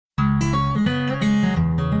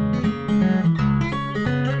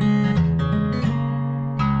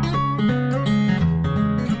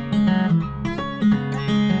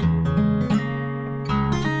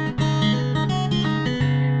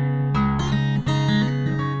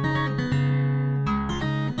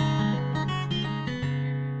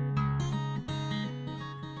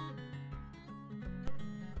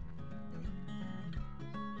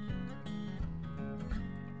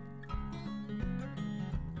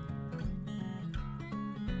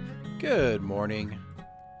Good morning.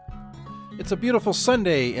 It's a beautiful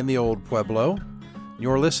Sunday in the old Pueblo.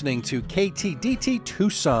 You're listening to KTDT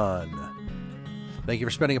Tucson. Thank you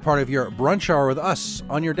for spending a part of your brunch hour with us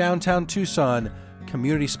on your downtown Tucson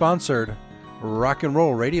community-sponsored rock and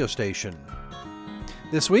roll radio station.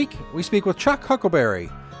 This week, we speak with Chuck Huckleberry,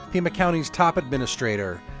 Pima County's top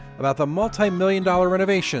administrator, about the multi-million-dollar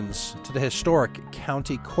renovations to the historic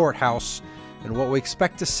county courthouse and what we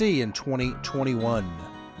expect to see in 2021.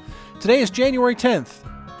 Today is January 10th.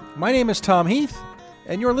 My name is Tom Heath,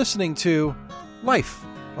 and you're listening to Life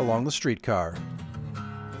Along the Streetcar.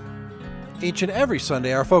 Each and every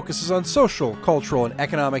Sunday, our focus is on social, cultural, and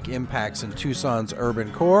economic impacts in Tucson's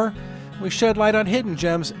urban core. We shed light on hidden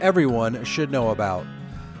gems everyone should know about.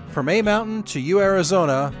 From A Mountain to U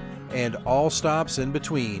Arizona, and all stops in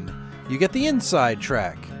between, you get the inside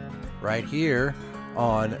track right here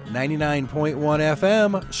on 99.1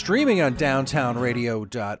 FM, streaming on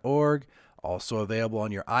downtownradio.org, also available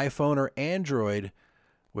on your iPhone or Android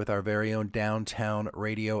with our very own Downtown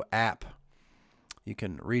Radio app. You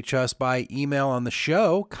can reach us by email on the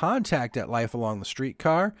show, contact at Life Along the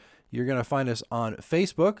Streetcar. You're going to find us on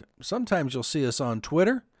Facebook. Sometimes you'll see us on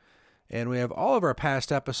Twitter. And we have all of our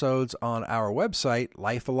past episodes on our website,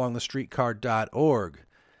 lifealongthestreetcar.org.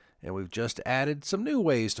 And we've just added some new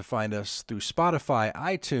ways to find us through Spotify,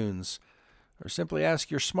 iTunes, or simply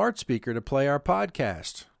ask your smart speaker to play our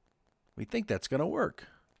podcast. We think that's going to work.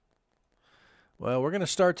 Well, we're going to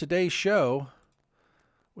start today's show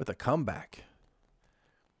with a comeback.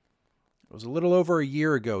 It was a little over a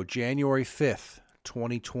year ago, January 5th,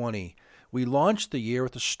 2020. We launched the year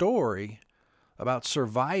with a story about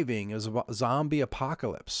surviving a zombie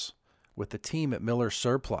apocalypse with the team at Miller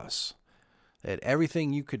Surplus. They had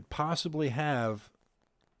everything you could possibly have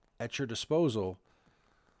at your disposal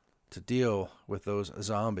to deal with those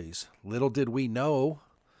zombies. Little did we know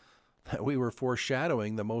that we were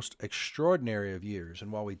foreshadowing the most extraordinary of years.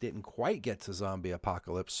 And while we didn't quite get to zombie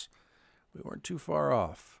apocalypse, we weren't too far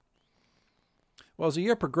off. Well, as the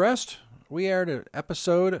year progressed, we aired an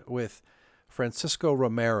episode with Francisco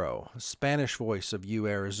Romero, Spanish voice of U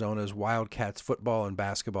Arizona's Wildcats football and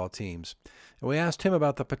basketball teams. And we asked him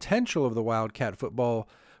about the potential of the Wildcat football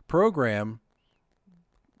program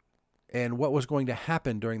and what was going to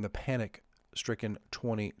happen during the panic-stricken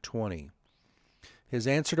 2020. His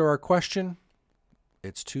answer to our question,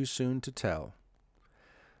 it's too soon to tell.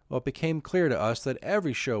 Well, it became clear to us that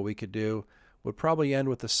every show we could do would probably end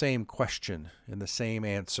with the same question and the same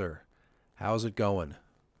answer. How's it going?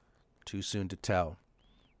 Too soon to tell.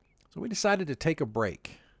 So we decided to take a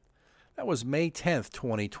break. That was May 10th,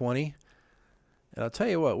 2020. And I'll tell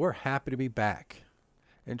you what, we're happy to be back.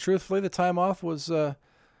 And truthfully, the time off was an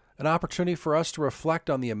opportunity for us to reflect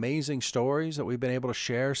on the amazing stories that we've been able to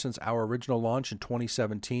share since our original launch in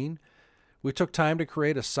 2017. We took time to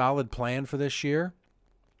create a solid plan for this year,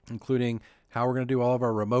 including how we're going to do all of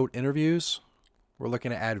our remote interviews. We're looking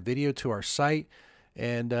to add video to our site.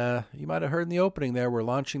 And you might have heard in the opening there, we're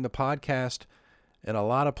launching the podcast in a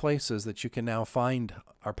lot of places that you can now find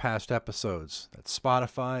our past episodes. That's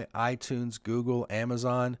Spotify, iTunes, Google,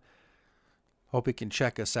 Amazon. Hope you can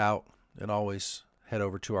check us out and always head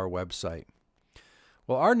over to our website.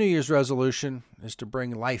 Well, our New Year's resolution is to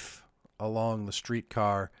bring life along the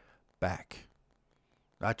streetcar back.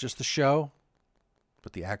 Not just the show,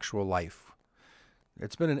 but the actual life.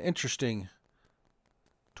 It's been an interesting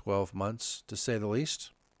 12 months, to say the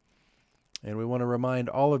least. And we want to remind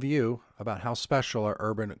all of you about how special our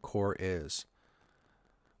urban core is.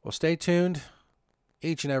 Well, stay tuned.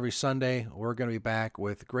 Each and every Sunday, we're going to be back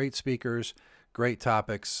with great speakers, great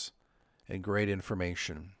topics, and great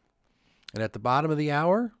information. And at the bottom of the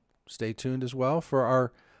hour, stay tuned as well for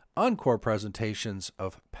our encore presentations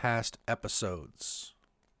of past episodes.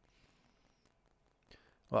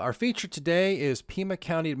 Well, our feature today is Pima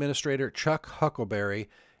County Administrator Chuck Huckleberry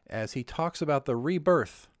as he talks about the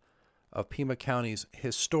rebirth of Pima County's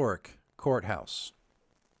historic courthouse.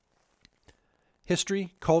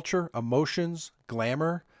 History, culture, emotions,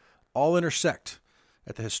 glamour, all intersect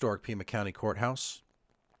at the historic Pima County Courthouse.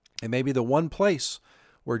 It may be the one place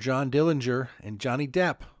where John Dillinger and Johnny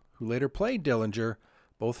Depp, who later played Dillinger,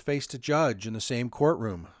 both faced a judge in the same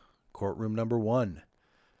courtroom, courtroom number 1.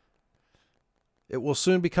 It will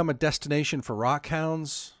soon become a destination for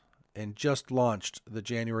rockhounds and just launched the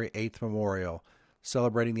January 8th Memorial,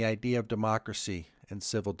 celebrating the idea of democracy and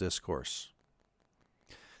civil discourse.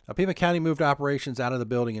 Now, Pima County moved operations out of the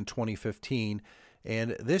building in 2015,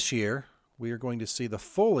 and this year we are going to see the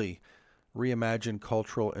fully reimagined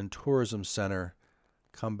Cultural and Tourism Center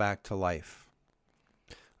come back to life.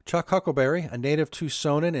 Chuck Huckleberry, a native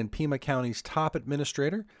Tucsonan and Pima County's top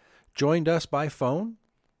administrator, joined us by phone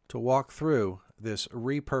to walk through this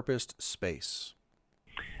repurposed space.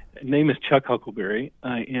 Name is Chuck Huckleberry.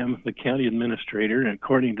 I am the county administrator, and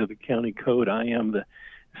according to the county code, I am the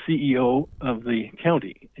CEO of the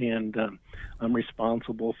county, and I'm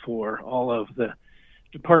responsible for all of the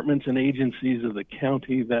departments and agencies of the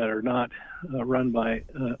county that are not run by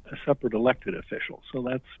a separate elected official. So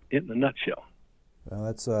that's it in a nutshell. Well,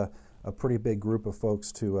 that's a pretty big group of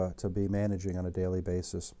folks to be managing on a daily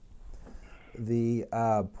basis. The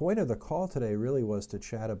point of the call today really was to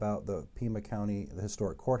chat about the Pima County, the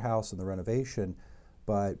historic courthouse and the renovation,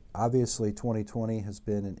 but obviously 2020 has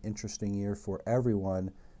been an interesting year for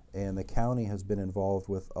everyone, and the county has been involved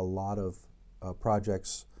with a lot of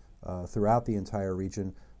projects throughout the entire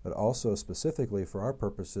region, but also specifically for our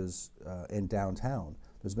purposes in downtown.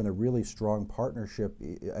 There's been a really strong partnership,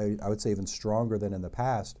 I would say even stronger than in the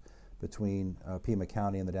past, between Pima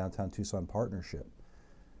County and the Downtown Tucson Partnership.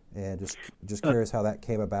 And just curious how that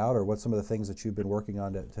came about, or what some of the things that you've been working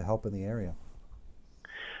on to help in the area.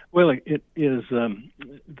 Well, it is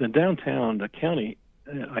the downtown, the county,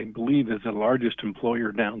 I believe, is the largest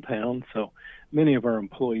employer downtown. So many of our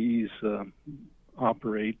employees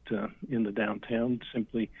operate in the downtown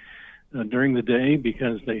simply during the day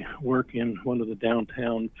because they work in one of the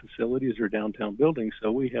downtown facilities or downtown buildings.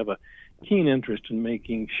 So we have a keen interest in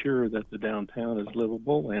making sure that the downtown is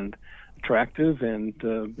livable and attractive and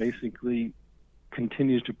basically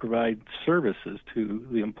continues to provide services to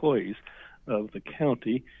the employees of the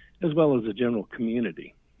county as well as the general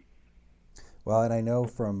community. Well, and I know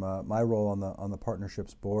from my role on the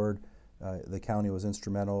partnerships board, the county was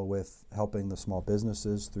instrumental with helping the small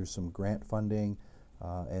businesses through some grant funding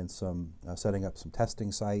and some setting up some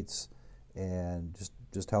testing sites, and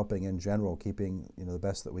just helping in general, keeping the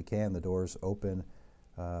best that we can, the doors open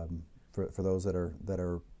for those that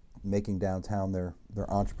are making downtown their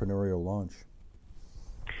entrepreneurial launch.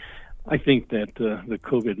 I think that the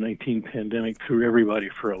COVID-19 pandemic threw everybody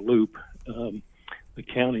for a loop. The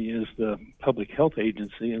county is the public health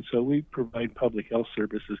agency, and so we provide public health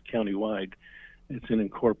services countywide. It's in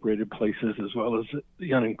incorporated places as well as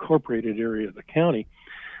the unincorporated area of the county.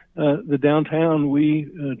 The downtown, we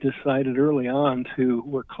decided early on to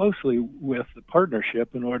work closely with the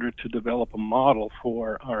partnership in order to develop a model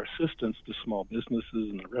for our assistance to small businesses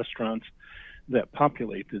and the restaurants that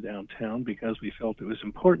populate the downtown, because we felt it was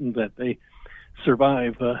important that they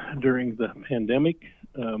survive during the pandemic.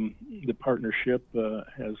 The partnership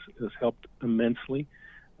has helped immensely.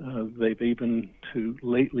 They've even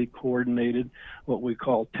lately coordinated what we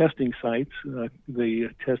call testing sites, the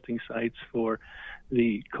testing sites for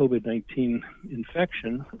the COVID-19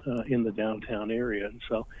 infection in the downtown area. And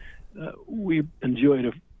so we enjoyed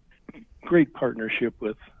a great partnership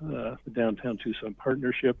with the Downtown Tucson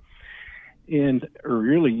Partnership, and are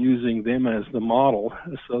really using them as the model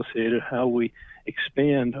associated how we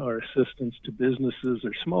expand our assistance to businesses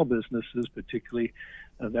or small businesses, particularly.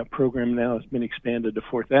 That program now has been expanded to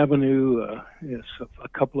 4th Avenue, a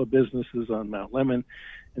couple of businesses on Mount Lemmon,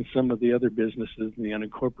 and some of the other businesses in the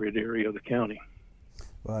unincorporated area of the county.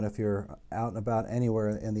 Well, and if you're out and about anywhere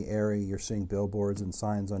in the area, you're seeing billboards and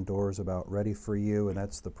signs on doors about Ready for You, and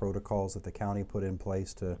that's the protocols that the county put in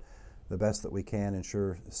place to the best that we can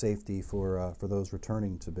ensure safety for those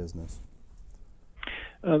returning to business.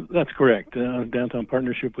 That's correct. Downtown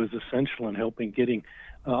Partnership was essential in helping getting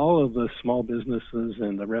all of the small businesses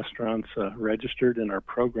and the restaurants registered in our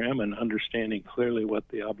program and understanding clearly what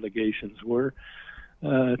the obligations were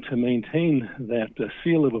to maintain that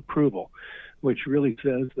seal of approval, which really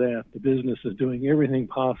says that the business is doing everything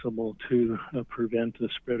possible to prevent the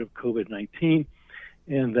spread of COVID-19,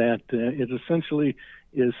 and that it essentially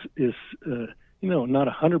is not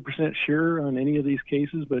 100% sure on any of these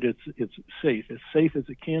cases, but it's safe, as safe as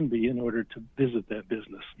it can be in order to visit that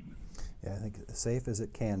business. Yeah, I think safe as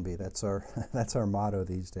it can be. That's our motto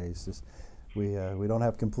these days. Just we don't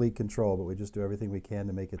have complete control, but we just do everything we can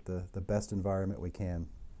to make it the best environment we can.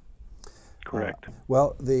 Correct.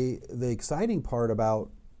 Well, the exciting part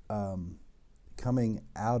about coming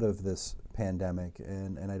out of this pandemic,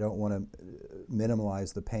 and I don't want to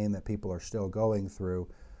minimize the pain that people are still going through,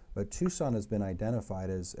 but Tucson has been identified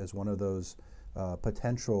as one of those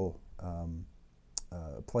potential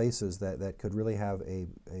places that could really have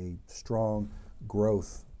a strong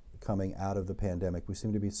growth coming out of the pandemic. We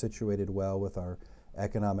seem to be situated well with our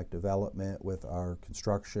economic development, with our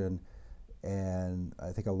construction, and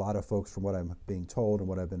I think a lot of folks, from what I'm being told and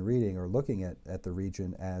what I've been reading, are looking at the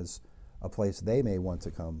region as a place they may want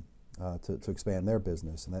to come to expand their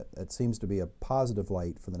business, and that seems to be a positive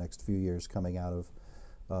light for the next few years coming out of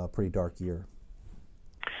a pretty dark year.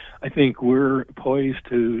 I think we're poised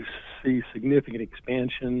to see significant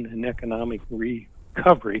expansion and economic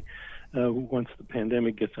recovery once the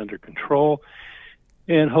pandemic gets under control.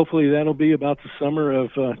 And hopefully that'll be about the summer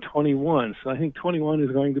of 21. So I think 21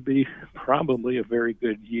 is going to be probably a very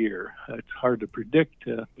good year. It's hard to predict,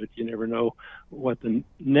 but you never know what the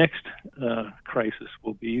next crisis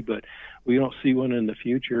will be. But we don't see one in the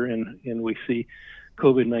future, and we see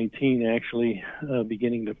COVID-19 actually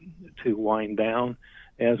beginning to wind down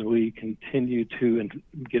as we continue to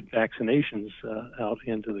get vaccinations out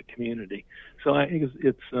into the community. So I think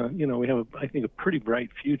it's we have I think a pretty bright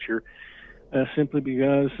future. Simply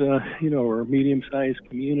because, we're a medium-sized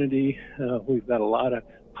community. We've got a lot of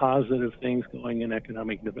positive things going in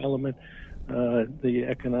economic development. The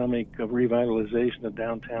economic revitalization of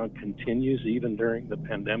downtown continues even during the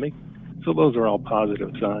pandemic. So those are all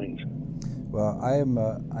positive signs. Well, I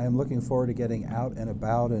am looking forward to getting out and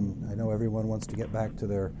about, and I know everyone wants to get back to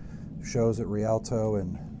their shows at Rialto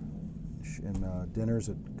and dinners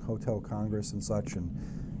at Hotel Congress and such. And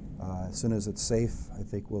as soon as it's safe, I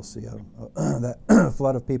think we'll see that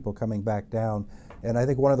flood of people coming back down. And I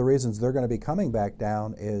think one of the reasons they're going to be coming back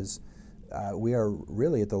down is we are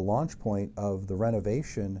really at the launch point of the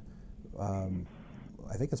renovation.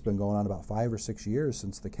 I think it's been going on about 5 or 6 years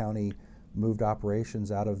since the county moved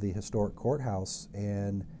operations out of the historic courthouse,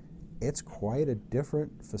 and it's quite a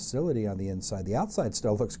different facility on the inside. The outside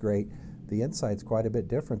still looks great. The inside's quite a bit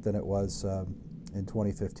different than it was in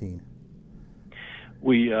 2015.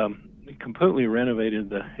 We completely renovated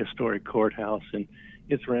the historic courthouse, and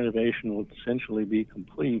its renovation will essentially be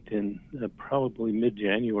complete in probably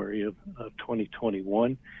mid-January of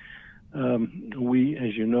 2021. We,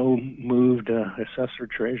 as you know, moved assessor,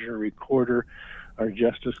 treasurer, recorder, our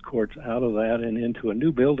justice courts out of that and into a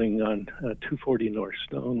new building on 240 North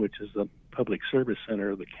Stone, which is the public service center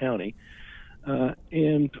of the county,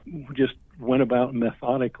 and just went about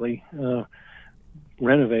methodically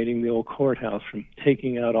renovating the old courthouse, from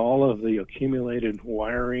taking out all of the accumulated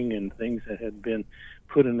wiring and things that had been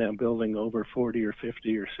put in that building over 40 or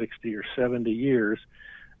 50 or 60 or 70 years,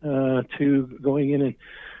 to going in and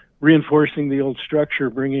reinforcing the old structure,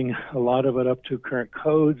 bringing a lot of it up to current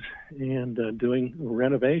codes, and doing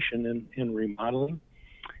renovation and remodeling.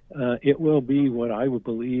 It will be what I would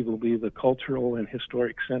believe will be the cultural and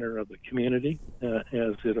historic center of the community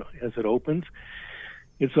as it opens.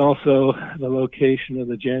 It's also the location of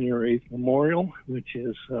the January 8th Memorial, which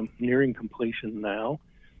is nearing completion now.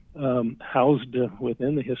 Housed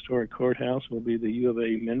within the historic courthouse will be the U of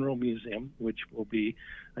A Mineral Museum, which will be,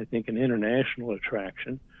 I think, an international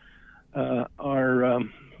attraction. Our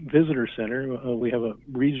visitor center, we have a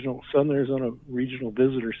Southern Arizona Regional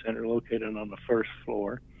Visitor Center located on the first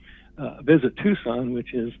floor. Visit Tucson,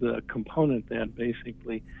 which is the component that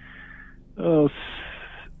basically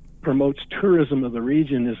promotes tourism of the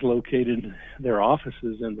region, is located, their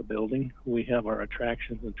offices in the building. We have our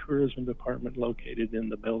attractions and tourism department located in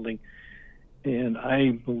the building, and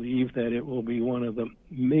I believe that it will be one of the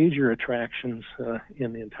major attractions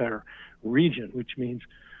in the entire region, which means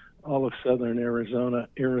all of southern Arizona,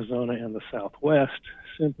 and the Southwest,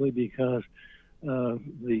 simply because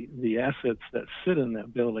the assets that sit in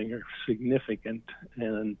that building are significant,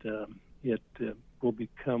 and it will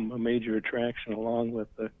become a major attraction along with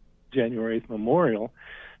the January 8th Memorial,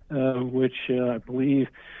 which I believe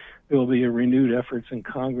there will be a renewed efforts in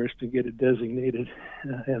Congress to get it designated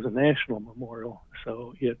as a national memorial.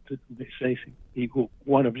 So it basically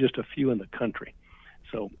one of just a few in the country.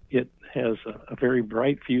 So it has a very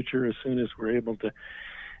bright future as soon as we're able to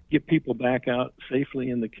get people back out safely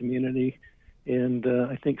in the community. And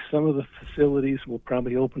I think some of the facilities will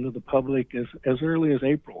probably open to the public as early as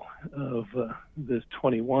April of this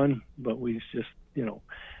 21, but we just,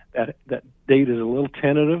 that date is a little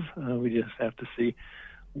tentative. We just have to see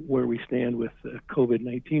where we stand with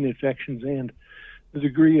COVID-19 infections and the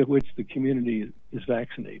degree of which the community is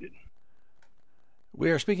vaccinated.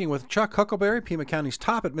 We are speaking with Chuck Huckleberry, Pima County's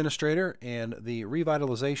top administrator, and the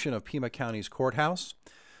revitalization of Pima County's courthouse.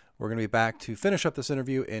 We're going to be back to finish up this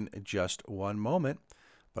interview in just one moment,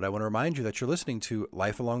 but I want to remind you that you're listening to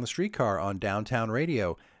Life Along the Streetcar on Downtown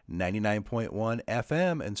Radio, 99.1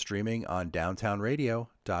 FM, and streaming on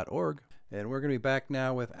downtownradio.org. And we're going to be back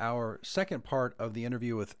now with our second part of the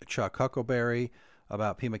interview with Chuck Huckleberry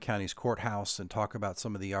about Pima County's courthouse, and talk about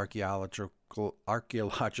some of the archaeological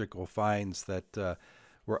finds that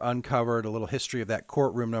were uncovered, a little history of that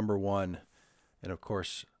courtroom number 1, and of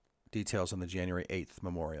course, details on the January 8th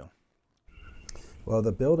memorial. Well,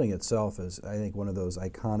 the building itself is, I think, one of those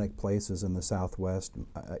iconic places in the Southwest.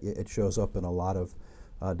 It shows up in a lot of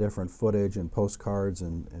different footage and postcards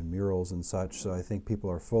and murals and such, so I think people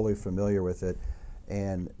are fully familiar with it.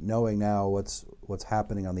 and knowing now what's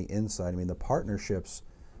happening on the inside, I mean, the partnerships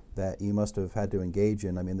that you must have had to engage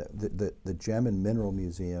in. I mean, the Gem and Mineral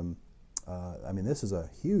Museum. I mean, this is a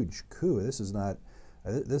huge coup. This is not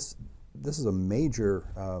this is a major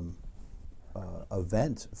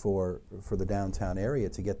event for the downtown area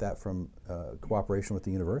to get that from cooperation with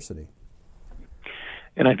the university.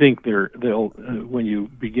 And I think they'll when you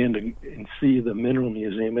begin to see the Mineral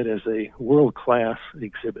Museum, it is a world-class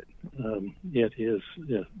exhibit. It is,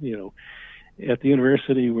 at the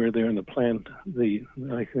university where they're in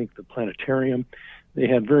I think the planetarium, they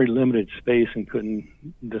had very limited space and couldn't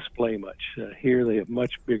display much. Here they have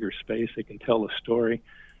much bigger space. They can tell the story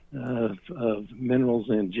of minerals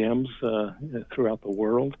and gems throughout the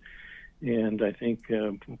world. And I think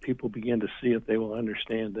when people begin to see it, they will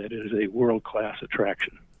understand that it is a world-class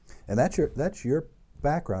attraction. And that's your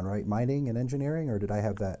background, right? Mining and engineering, or did I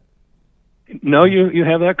have that? No, you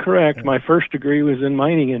have that correct. My first degree was in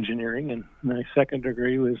mining engineering, and my second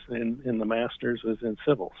degree was in the master's was in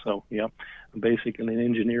civil. So, yeah, I'm basically an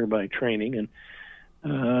engineer by training,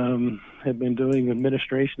 and have been doing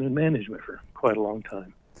administration and management for quite a long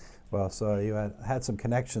time. Well, so you had some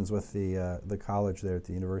connections with the college there at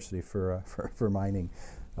the university for mining.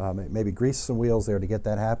 Maybe grease some wheels there to get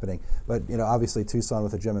that happening. But obviously Tucson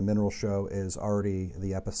with the Gem and Mineral Show is already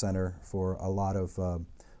the epicenter for a lot of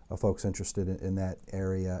folks interested in that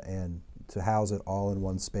area, and to house it all in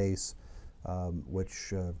one space,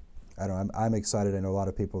 which I'm excited. I know a lot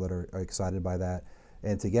of people that are excited by that.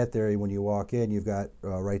 And to get there, when you walk in, you've got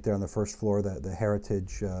right there on the first floor the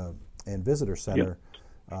Heritage and Visitor Center. Yep.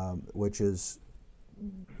 Which is,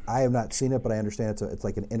 I have not seen it, but I understand it's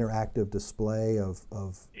like an interactive display of.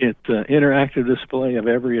 It's an interactive display of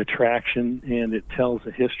every attraction, and it tells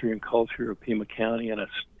the history and culture of Pima County in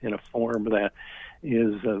a form that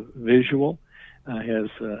is visual, has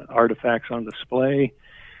artifacts on display.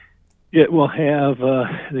 It will have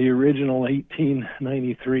the original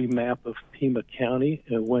 1893 map of Pima County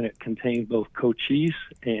when it contained both Cochise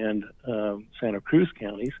and Santa Cruz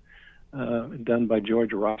counties. Done by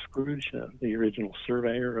George Roscrooge, the original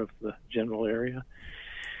surveyor of the general area.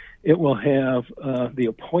 It will have the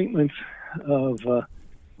appointments of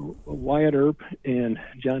Wyatt Earp and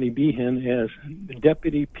Johnny Behan as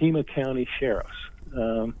deputy Pima County sheriffs.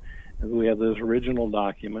 And we have those original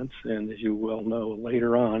documents, and as you well know,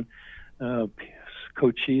 later on,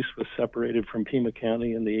 Cochise was separated from Pima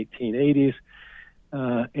County in the 1880s,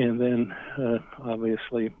 and then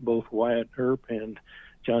obviously both Wyatt Earp and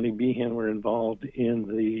Johnny Behan were involved in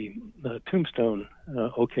the Tombstone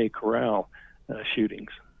OK Corral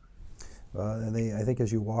shootings. And I think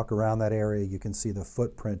as you walk around that area, you can see the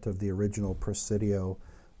footprint of the original Presidio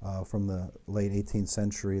from the late 18th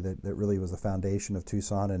century that really was the foundation of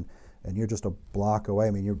Tucson. And you're just a block away.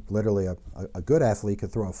 I mean, you're literally a good athlete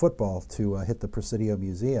could throw a football to hit the Presidio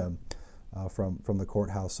Museum from the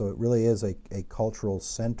courthouse. So it really is a cultural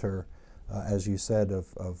center, as you said,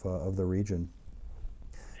 of the region.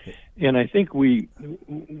 And I think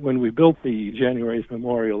when we built the January's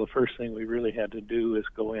Memorial, the first thing we really had to do is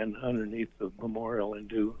go in underneath the memorial and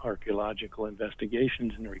do archaeological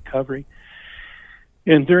investigations and recovery.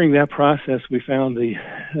 And during that process, we found the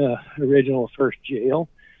original first jail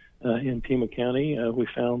in Pima County. We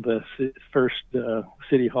found the first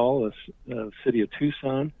city hall, the city of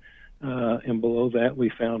Tucson. And below that, we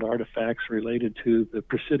found artifacts related to the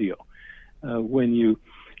Presidio. When you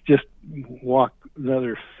just walk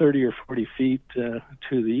another 30 or 40 feet to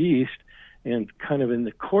the east, and kind of in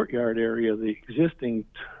the courtyard area of the existing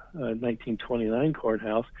 1929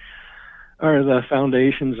 courthouse are the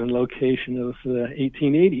foundations and location of the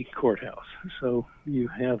 1880 courthouse. So you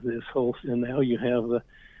have this whole, and now you have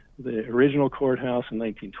the original courthouse in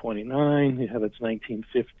 1929. You have its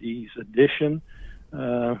 1950s addition,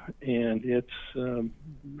 and it's,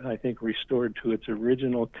 I think, restored to its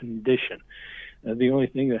original condition. The only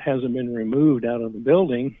thing that hasn't been removed out of the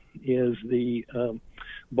building is the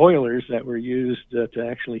boilers that were used to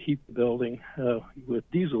actually heat the building with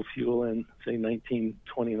diesel fuel in, say,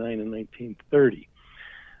 1929 and 1930.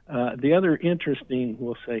 The other interesting,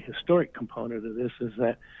 we'll say, historic component of this is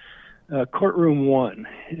that Courtroom 1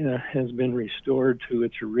 has been restored to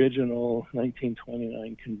its original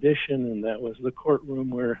 1929 condition, and that was the courtroom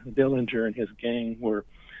where Dillinger and his gang were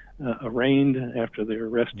arraigned after they were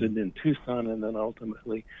arrested in Tucson and then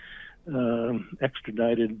ultimately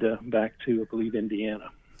extradited back to, I believe, Indiana.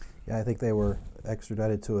 Yeah, I think they were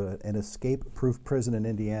extradited to an escape-proof prison in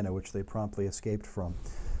Indiana, which they promptly escaped from.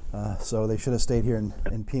 So they should have stayed here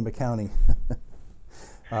in Pima County.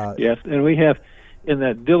 Yes, and we have, in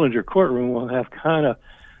that Dillinger courtroom, we'll have kind of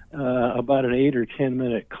about an 8 or 10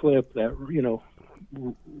 minute clip that,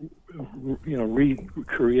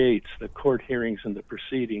 recreates the court hearings and the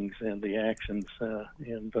proceedings and the actions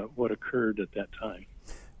and what occurred at that time.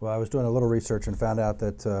 Well, I was doing a little research and found out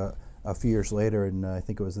that a few years later, and I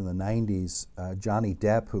think it was in the 90s, Johnny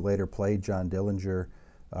Depp, who later played John Dillinger,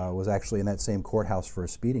 was actually in that same courthouse for a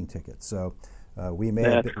speeding ticket. So we may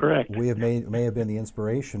That's have been, correct. We may have been the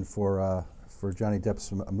inspiration for Johnny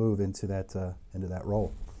Depp's move into that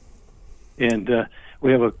role. And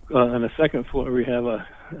we have on the second floor we have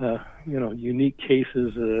unique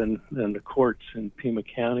cases in the courts in Pima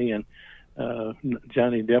County, and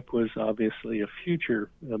Johnny Depp was obviously a future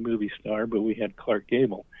movie star, but we had Clark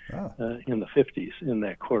Gable in the 50s in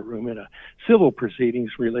that courtroom in a civil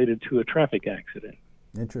proceedings related to a traffic accident.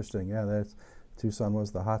 Interesting. Yeah, Tucson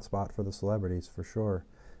was the hot spot for the celebrities for sure.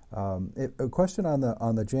 A question on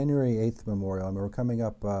the January 8th memorial. I mean, we're coming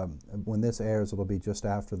up, when this airs, it'll be just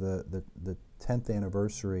after the 10th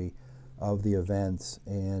anniversary of the events.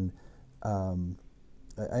 And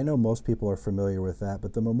I know most people are familiar with that,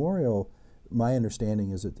 but the memorial, my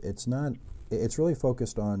understanding is it's really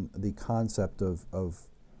focused on the concept of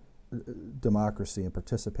democracy and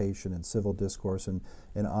participation and civil discourse and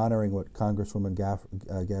honoring what Congresswoman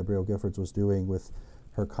Gabrielle Giffords was doing with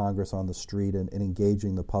her Congress on the street and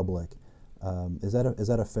engaging the public. Is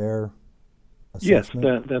that a fair assessment?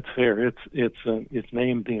 Yes, that's fair. It's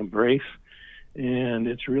named the Embrace, and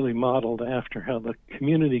it's really modeled after how the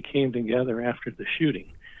community came together after the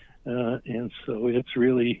shooting, and so it's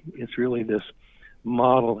really this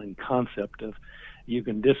model and concept of you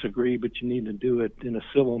can disagree, but you need to do it in a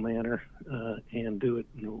civil manner and do it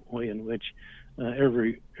in a way in which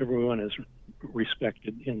everyone is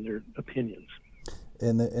respected in their opinions.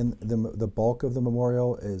 And the bulk of the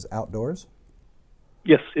memorial is outdoors?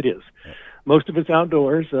 Yes, it is. Most of it's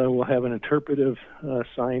outdoors. We'll have an interpretive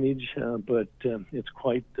signage, but it's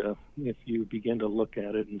quite, if you begin to look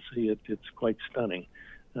at it and see it, it's quite stunning.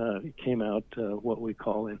 It came out what we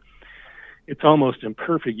call it's almost in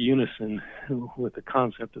perfect unison with the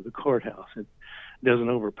concept of the courthouse. It doesn't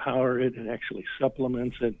overpower it; it actually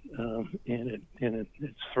supplements it, and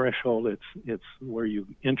its threshold. It's where you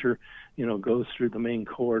enter, goes through the main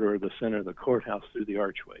corridor, the center of the courthouse through the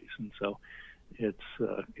archways, and so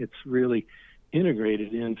it's really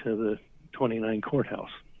integrated into the 29 courthouse.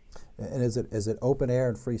 And is it open air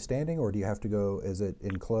and freestanding, or do you have to go? Is it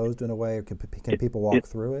enclosed in a way, or can people walk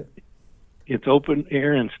through it? It's open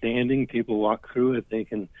air and standing. People walk through it. They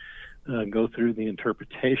can go through the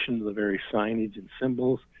interpretation of the various signage and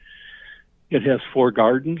symbols. It has 4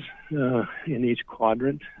 gardens in each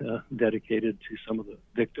quadrant dedicated to some of the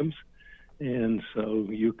victims. And so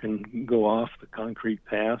you can go off the concrete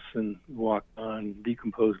paths and walk on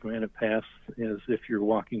decomposed granite paths as if you're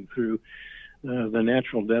walking through the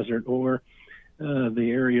natural desert, or the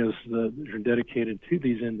areas that are dedicated to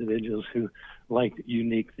these individuals who like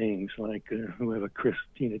unique things, like we have a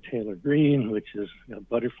Christina Taylor Green, which is a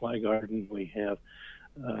butterfly garden. We have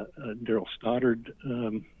a Daryl Stoddard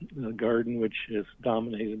garden, which is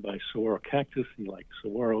dominated by saguaro cactus. He likes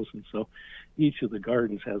saguaros, and so each of the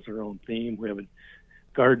gardens has their own theme. We have a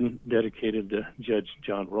garden dedicated to Judge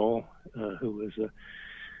John Roll, who was a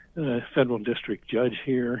federal district judge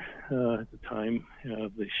here at the time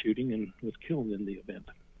of the shooting and was killed in the event.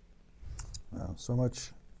 Wow, so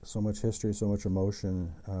much history, so much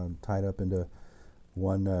emotion tied up into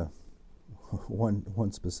one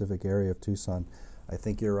specific area of Tucson. I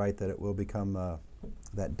think you're right that it will become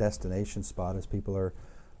that destination spot as people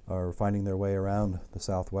are finding their way around the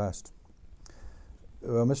Southwest.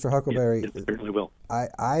 Well, Mr. Huckleberry, it certainly will.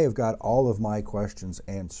 I have got all of my questions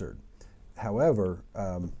answered. However,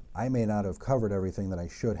 I may not have covered everything that I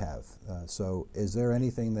should have. So is there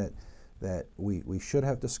anything that we should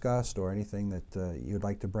have discussed, or anything that you'd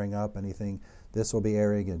like to bring up? Anything? This will be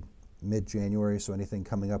airing in mid-January, so anything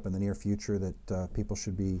coming up in the near future that people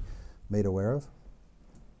should be made aware of?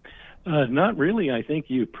 Not really. I think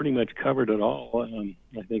you pretty much covered it all.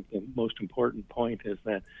 I think the most important point is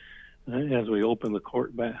that as we open the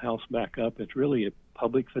courthouse back up, it's really a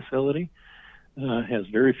public facility. Has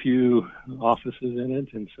very few offices in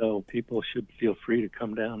it, and so people should feel free to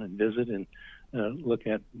come down and visit and look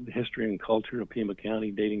at the history and culture of Pima County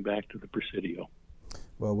dating back to the Presidio.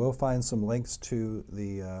 Well, we'll find some links to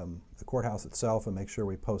the courthouse itself and make sure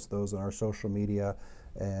we post those on our social media,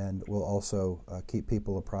 and we'll also keep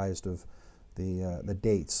people apprised of the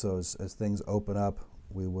dates. So as things open up,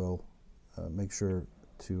 we will make sure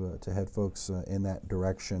to head folks in that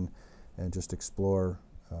direction and just explore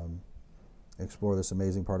this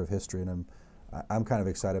amazing part of history. And I'm kind of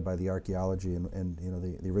excited by the archaeology and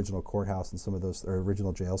the original courthouse and some of those, or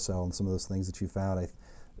original jail cell and some of those things that you found.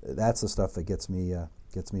 that's the stuff that gets me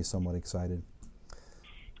somewhat excited.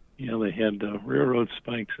 Yeah, they had railroad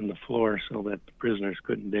spikes in the floor so that the prisoners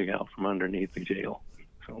couldn't dig out from underneath the jail.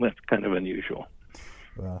 So that's kind of unusual.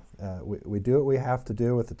 Well, we do what we have to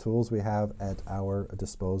do with the tools we have at our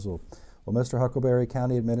disposal. Well, Mr. Huckleberry,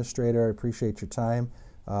 County Administrator, I appreciate your time.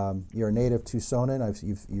 You're a native Tucsonan.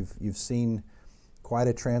 You've seen quite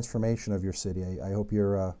a transformation of your city. I hope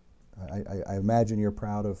you're. I imagine you're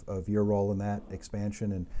proud of your role in that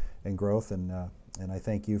expansion and growth. And I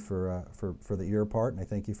thank you for your part, and I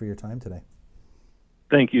thank you for your time today.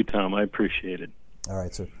 Thank you, Tom. I appreciate it. All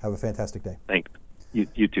right, sir. Have a fantastic day. Thanks.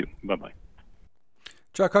 You too. Bye-bye.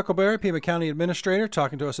 Chuck Huckleberry, Pima County Administrator,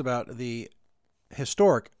 talking to us about the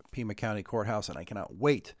historic Pima County Courthouse, and I cannot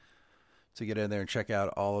wait to get in there and check out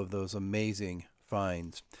all of those amazing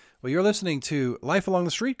finds. Well, you're listening to Life Along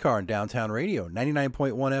the Streetcar on Downtown Radio,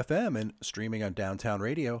 99.1 FM, and streaming on Downtown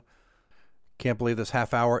Radio. Can't believe this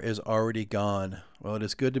half hour is already gone. Well, it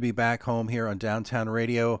is good to be back home here on Downtown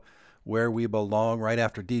Radio, where we belong, right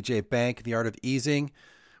after DJ Bank, The Art of Easing.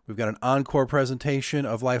 We've got an encore presentation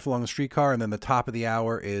of Life Along the Streetcar, and then the top of the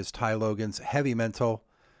hour is Ty Logan's Heavy Mental.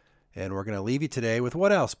 And we're going to leave you today with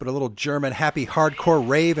what else but a little German happy hardcore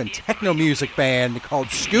rave and techno music band called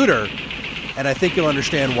Scooter, and I think you'll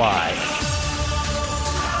understand why.